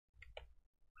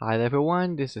Hi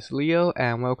everyone, this is Leo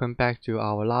and welcome back to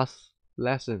our last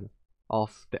lesson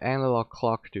of the analog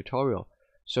clock tutorial.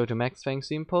 So to make things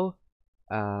simple,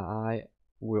 I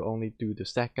will only do the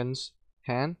seconds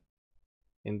hand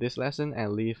in this lesson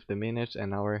and leave the minutes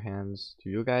and hour hands to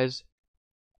you guys,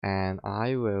 and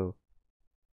I will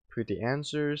put the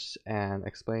answers and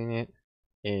explain it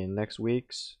in next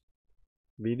week's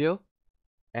video.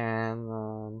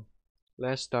 And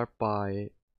let's start by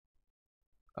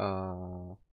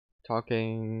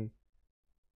talking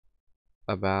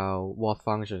about what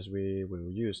functions we will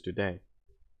use today.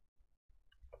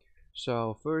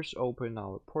 So first open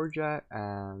our project,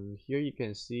 and here you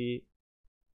can see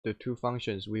the two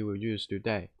functions we will use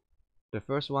today. The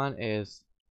first one is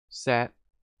set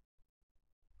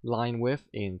line width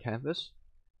in canvas.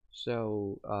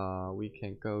 So we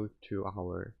can go to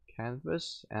our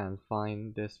canvas and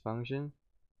find this function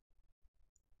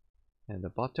at the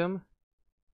bottom,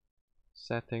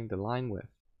 setting the line width.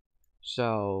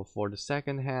 So for the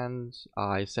second hand,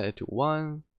 I set it to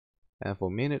 1, and for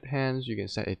minute hands you can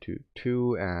set it to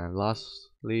 2, and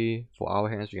lastly for hour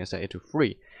hands you can set it to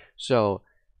 3. So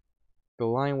the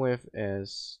line width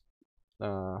is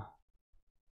the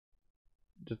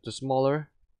smaller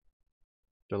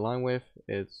the line width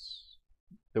is,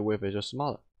 the width is just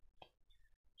smaller.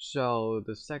 So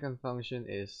the second function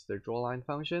is the draw line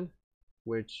function,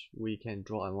 which we can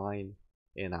draw a line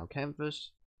in our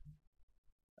canvas,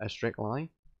 a straight line.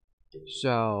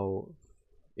 So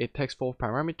it takes 4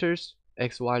 parameters,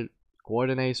 xy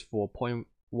coordinates for point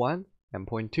 1 and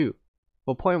point 2.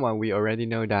 For point 1 we already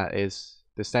know that is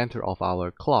the center of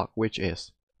our clock, which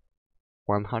is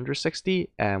 160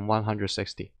 and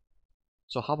 160.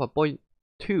 So how about point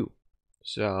 2?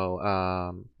 So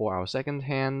for our second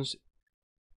hands,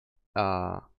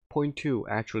 point 2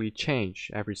 actually change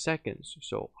every second.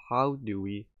 So how do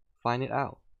we find it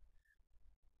out?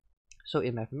 So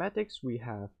in mathematics we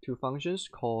have two functions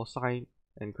called sine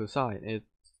and cosine.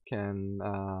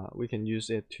 We can use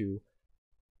it to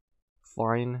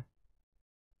find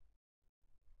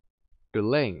the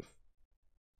length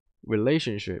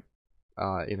relationship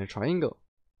in a triangle.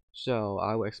 So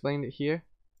I will explain it here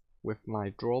with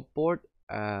my draw board,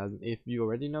 and if you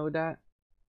already know that,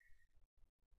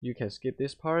 you can skip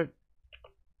this part,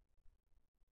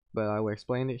 but I will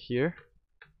explain it here.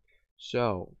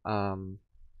 So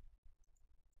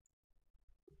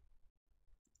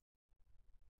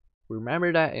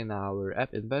remember that in our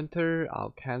app inventor,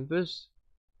 our canvas,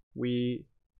 we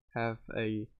have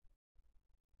a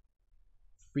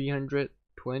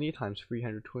 320 times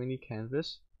 320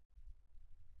 canvas,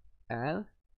 and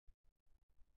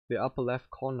the upper left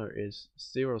corner is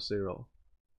 0, 0,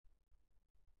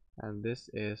 and this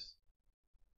is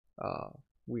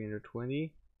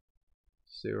 320,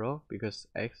 0, because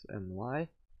x and y.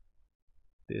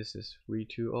 This is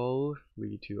 320,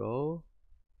 320,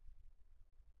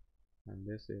 and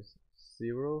this is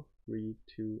 0,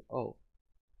 320.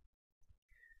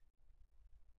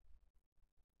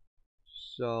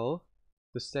 So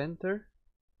the center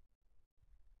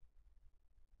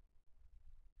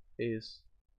is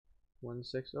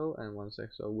 160 and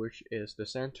 160, which is the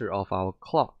center of our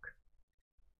clock.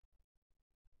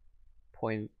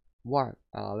 Point 1,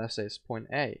 let's say it's point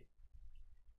A,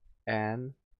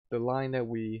 and the line that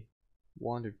we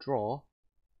want to draw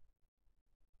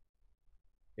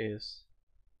is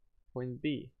point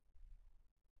B,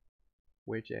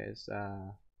 which is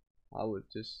I would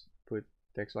just put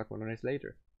the xy coordinates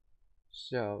later.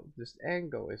 So this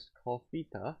angle is called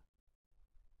theta,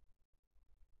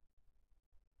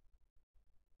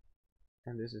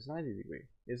 and this is 90 degree.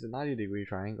 It's a 90-degree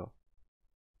triangle.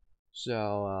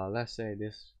 So let's say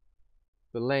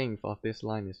the length of this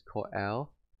line is called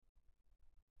L,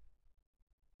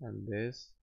 and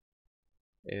this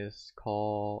is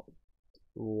called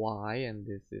Y, and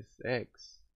this is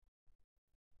X.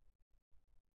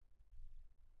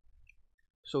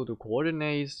 So the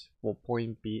coordinates for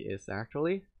point B is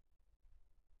actually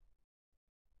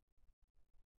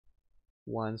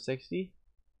 160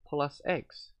 plus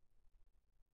X,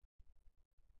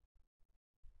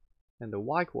 and the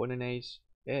Y coordinates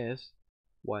is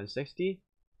 160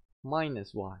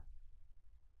 minus Y.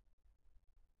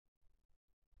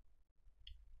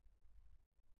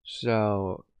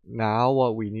 So now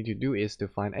what we need to do is to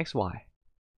find xy.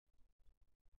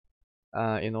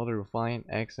 In order to find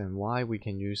x and y, we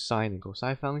can use sine and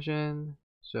cosine function.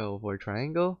 So for a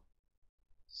triangle,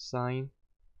 sine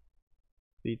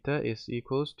theta is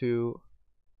equals to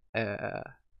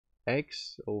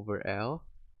x over L.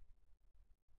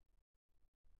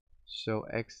 So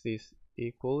x is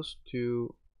equals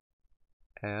to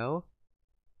L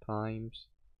times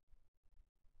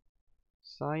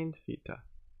sine theta.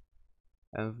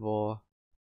 And for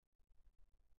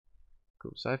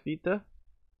cosine theta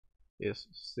is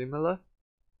similar,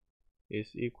 is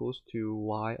equals to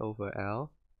y over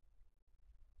L.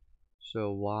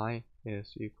 So y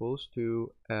is equals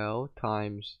to L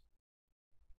times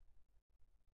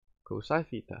cosine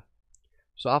theta.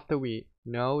 So after we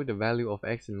know the value of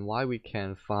x and y, we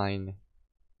can find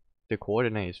the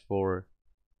coordinates for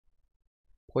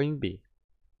point B.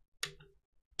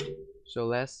 So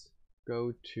let's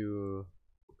go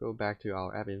back to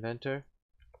our app inventor.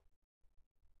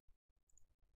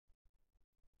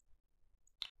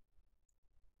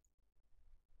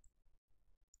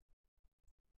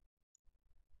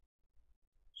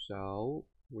 So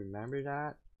remember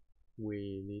that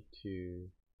we need to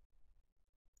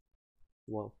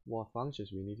what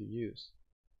functions we need to use.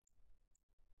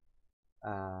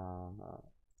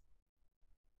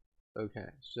 Okay,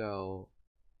 so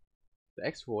the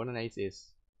x coordinates is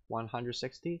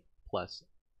 160 plus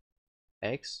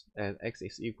x, and x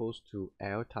is equals to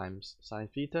L times sine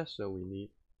theta, so we need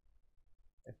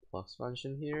a plus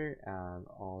function here and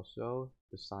also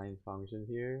the sine function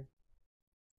here.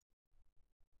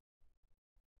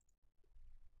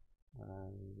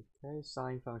 Okay,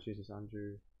 sine function is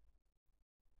under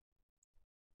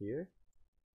here.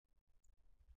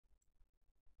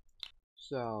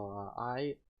 So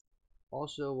I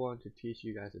also want to teach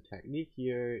you guys a technique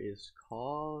here. Is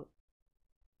called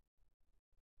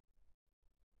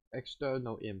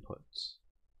external inputs.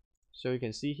 So you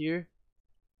can see here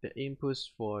the inputs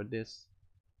for this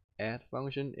add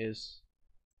function is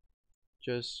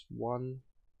just one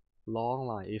long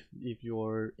line. If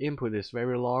your input is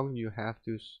very long, you have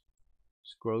to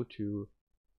scroll to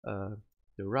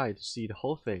the right to see the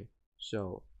whole thing.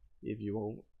 So if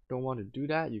you don't want to do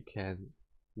that, you can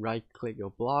right click your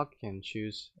block and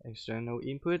choose external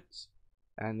inputs,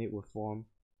 and it will form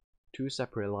two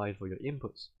separate lines for your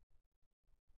inputs.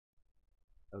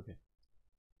 Okay,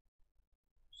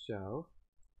 so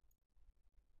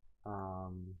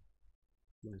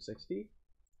 160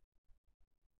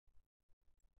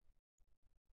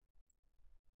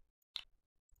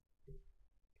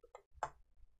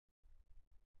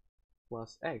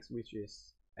 plus x, which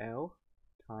is L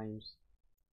times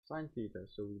sine theta.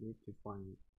 So we need to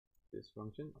find this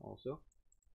function also.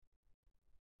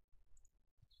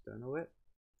 External it.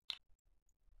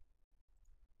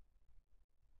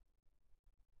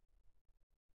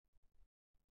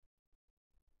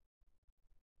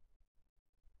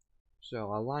 So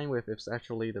our line width is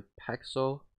actually the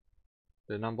pixel,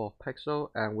 the number of pixel,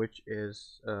 and which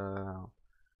is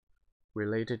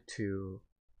related to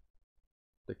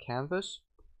the canvas.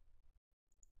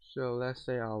 So let's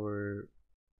say our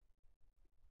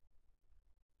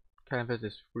canvas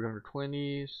is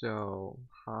 320, so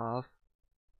half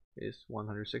is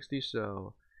 160.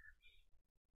 So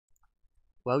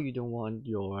well, you don't want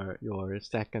your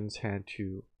seconds hand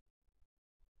to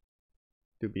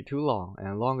be too long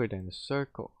and longer than the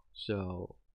circle.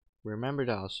 So remember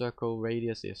that our circle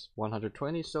radius is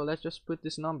 120, so let's just put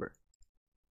this number.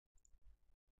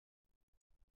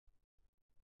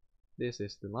 This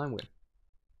is the line width.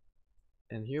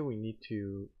 And here we need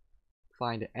to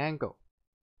find the angle.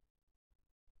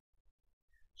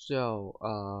 So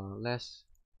let's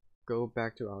go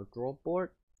back to our draw board.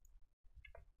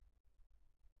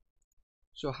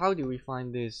 So how do we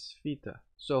find this theta?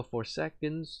 So for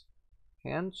seconds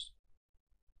hands,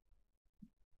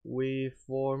 we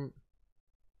form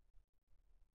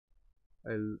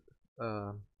a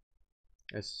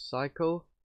cycle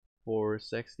for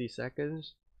 60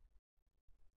 seconds.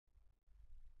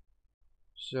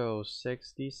 So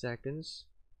 60 seconds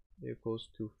equals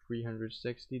to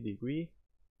 360 degrees.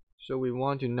 So we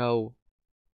want to know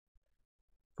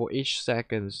for each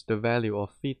seconds the value of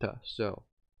theta. So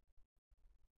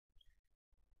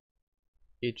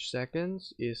each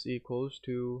seconds is equals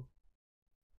to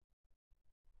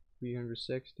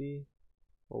 360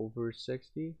 over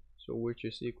 60, so which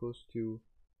is equals to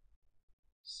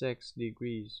 6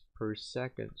 degrees per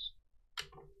second.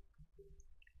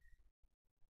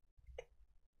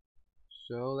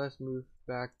 So let's move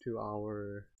back to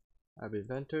our app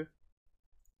inventor.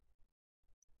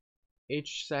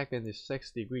 Each second is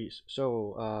 6 degrees.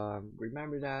 So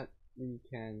remember that we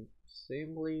can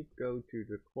simply go to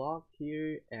the clock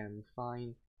here and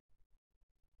find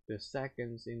the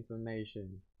seconds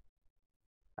information.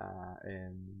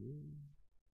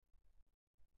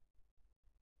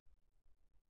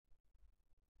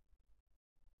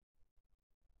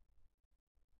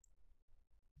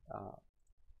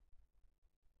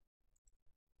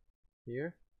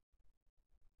 Here,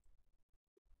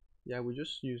 yeah, we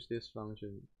just use this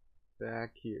function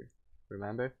back here.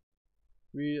 Remember,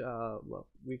 we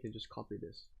can just copy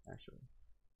this actually.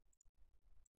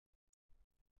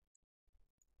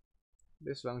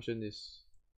 This function is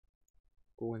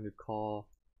going to call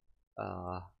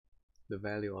the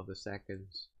value of the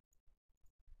seconds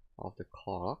of the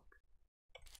clock.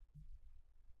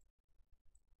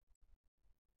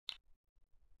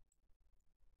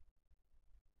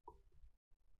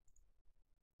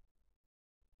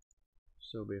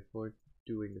 So before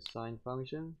doing the sine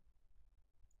function,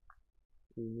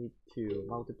 we need to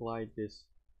multiply this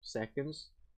seconds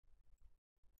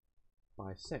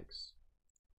by 6.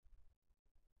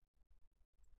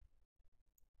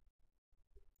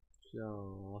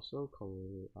 So also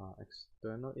call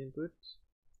external input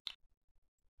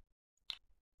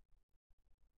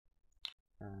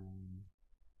and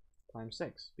times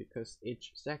 6 because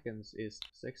each seconds is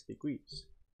 6 degrees.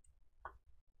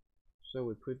 So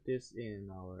we put this in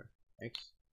our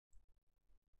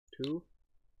x2.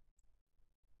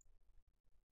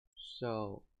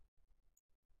 So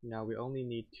now we only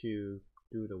need to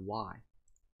do the y.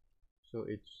 So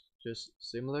it's just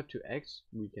similar to x.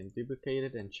 We can duplicate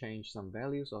it and change some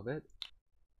values of it.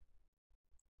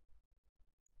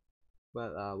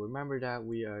 But remember that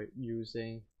we are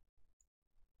using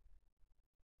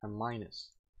a minus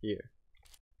here.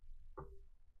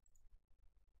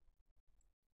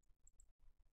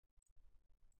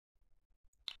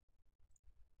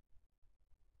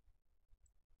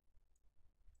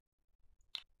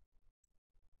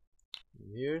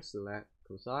 And here select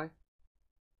cosine.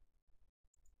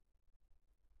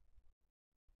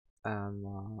 And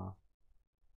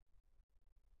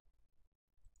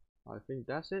I think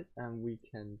that's it, and we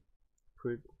can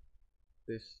put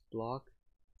this block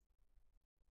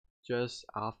just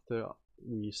after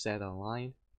we set a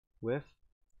line width.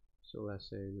 So let's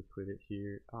say we put it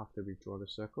here after we draw the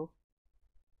circle.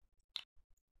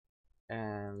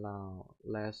 And now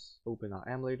let's open our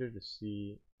emulator to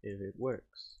see if it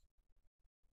works.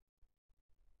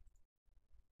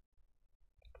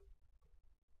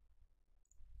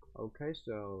 Okay,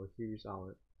 so here's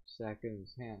our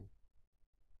seconds hand.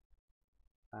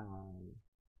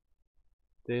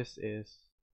 This is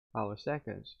our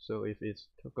seconds. So if it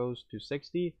goes to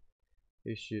 60,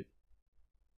 it should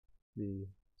be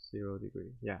 0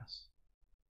 degree. Yes.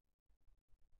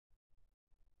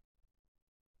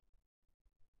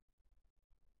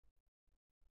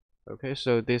 Okay,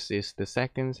 so this is the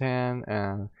seconds hand,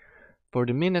 and for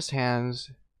the minutes hands,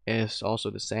 it's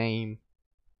also the same.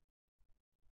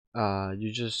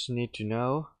 You just need to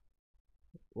know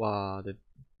the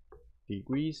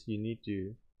degrees you need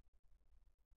to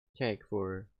take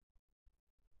for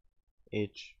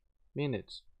each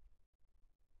minutes.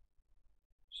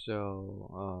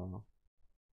 So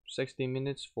 60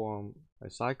 minutes form a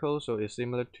cycle, so it's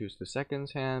similar to the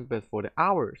seconds hand. But for the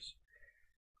hours,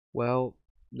 well,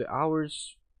 the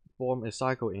hours form a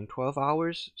cycle in 12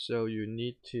 hours, so you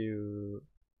need to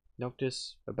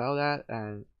notice about that.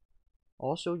 And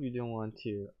also you don't want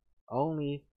to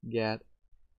only get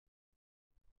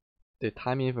the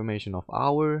time information of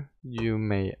hour. You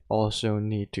may also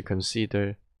need to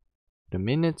consider the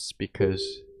minutes,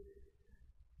 because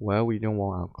well, we don't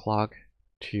want our clock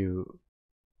to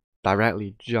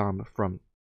directly jump from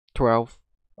 12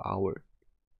 hour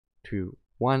to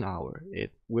 1 hour.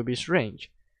 It will be strange.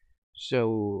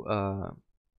 So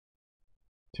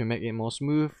to make it more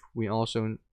smooth, we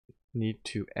also need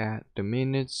to add the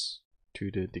minutes to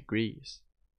the degrees.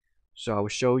 So I will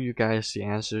show you guys the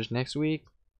answers next week.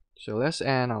 So let's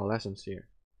end our lessons here,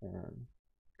 and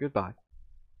goodbye.